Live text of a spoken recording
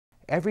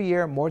Every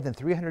year, more than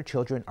 300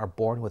 children are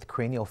born with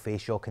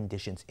craniofacial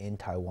conditions in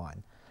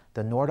Taiwan.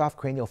 The Noordhoff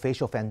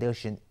Craniofacial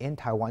Foundation in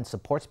Taiwan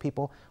supports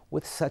people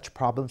with such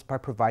problems by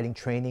providing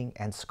training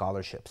and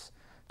scholarships.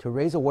 To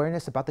raise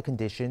awareness about the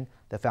condition,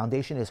 the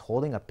foundation is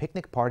holding a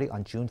picnic party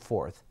on June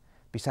 4th.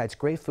 Besides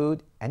great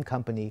food and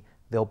company,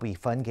 there'll be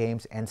fun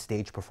games and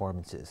stage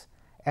performances.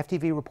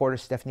 FTV reporter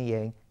Stephany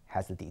Yang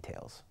has the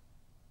details.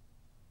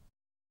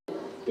 1、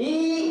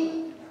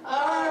2、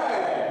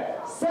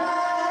3，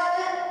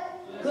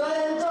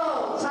尊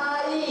重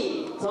差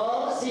异，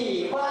从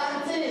喜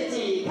欢自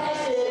己开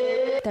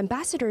始。 The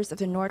ambassadors of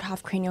the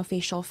Noordhoff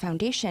Craniofacial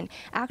Foundation,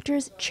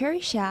 actors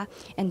Chieh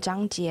and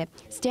Chang,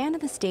 stand on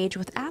the stage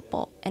with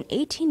Apple, an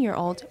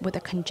 18-year-old with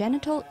a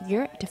congenital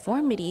ear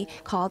deformity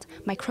called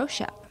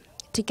microtia.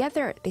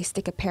 Together, they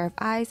stick a pair of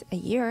eyes,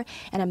 a ear,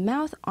 and a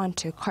mouth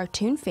onto a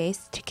cartoon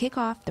face to kick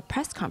off the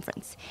press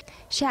conference.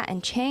 Hsia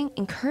and Chang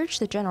encourage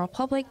the general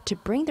public to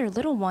bring their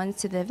little ones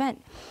to the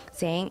event,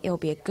 saying it will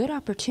be a good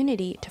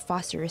opportunity to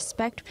foster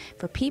respect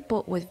for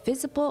people with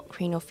visible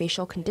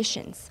craniofacial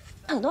conditions.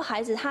 很多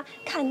孩子他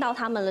看到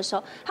他们的时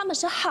候，他们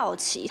是好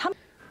奇，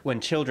 When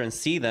children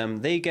see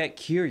them, they get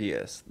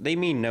curious. They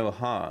mean no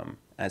harm.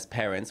 As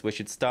parents, we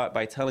should start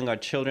by telling our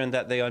children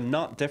that they are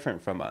not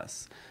different from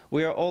us.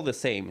 We are all the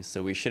same,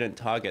 so we shouldn't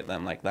target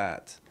them like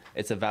that.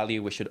 It's a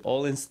value we should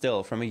all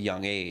instill from a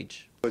young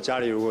age. 家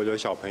里如果有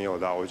小朋友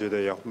的，我觉得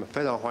也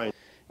非常欢迎。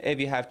 If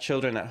you have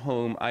children at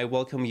home, I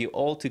welcome you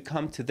all to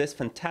come to this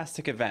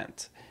fantastic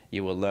event.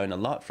 You will learn a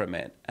lot from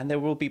it, and there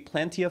will be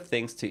plenty of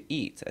things to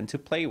eat and to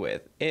play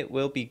with. It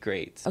will be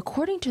great.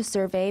 According to a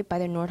survey by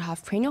the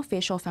Noordhoff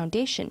Craniofacial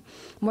Foundation,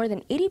 more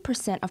than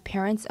 80% of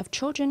parents of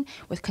children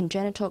with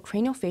congenital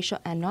craniofacial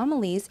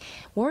anomalies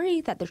worry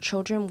that their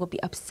children will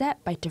be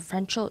upset by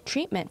differential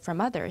treatment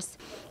from others.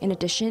 In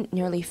addition,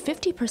 nearly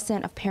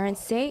 50% of parents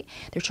say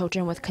their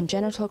children with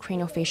congenital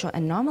craniofacial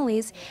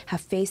anomalies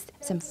have faced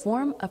some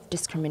form of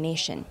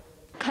discrimination.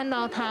 看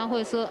到她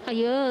会说：“哎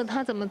呦，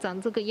她怎么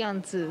长这个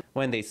样子？”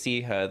 When they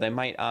see her, they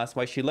might ask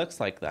why she looks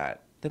like that.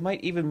 They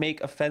might even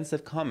make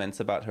offensive comments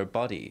about her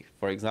body,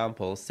 for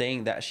example,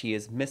 saying that she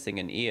is missing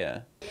an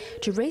ear.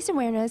 To raise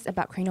awareness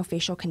about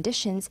craniofacial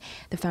conditions,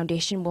 the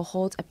foundation will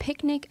hold a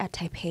picnic at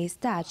Taipei's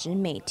Dazhi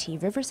Meiti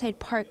Riverside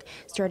Park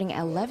starting at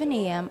 11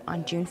 a.m.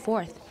 on June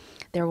 4th.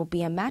 There will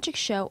be a magic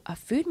show, a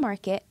food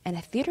market, and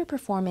a theater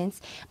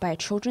performance by a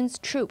children's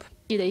troupe.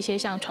 记得一些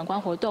像闯关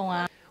活动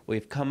啊。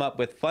 We've come up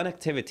with fun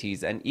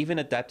activities and even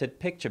adapted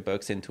picture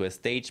books into a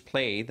stage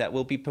play that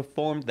will be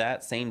performed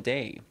that same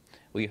day.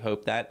 We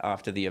hope that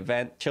after the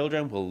event,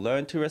 children will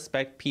learn to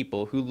respect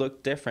people who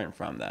look different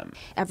from them.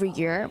 Every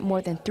year,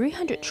 more than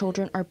 300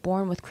 children are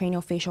born with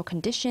craniofacial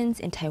conditions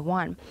in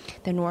Taiwan.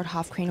 The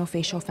Noordhoff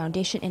Craniofacial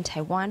Foundation in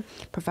Taiwan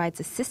provides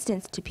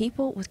assistance to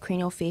people with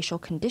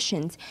craniofacial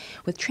conditions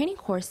with training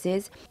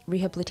courses,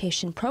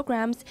 rehabilitation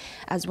programs,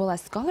 as well as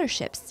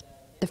scholarships.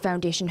 The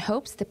foundation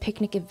hopes the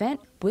picnic event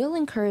will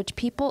encourage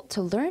people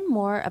to learn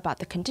more about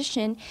the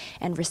condition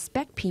and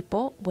respect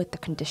people with the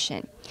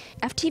condition.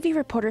 FTV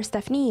reporter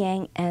Stephany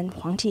Yang and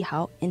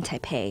Chieh in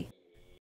Taipei.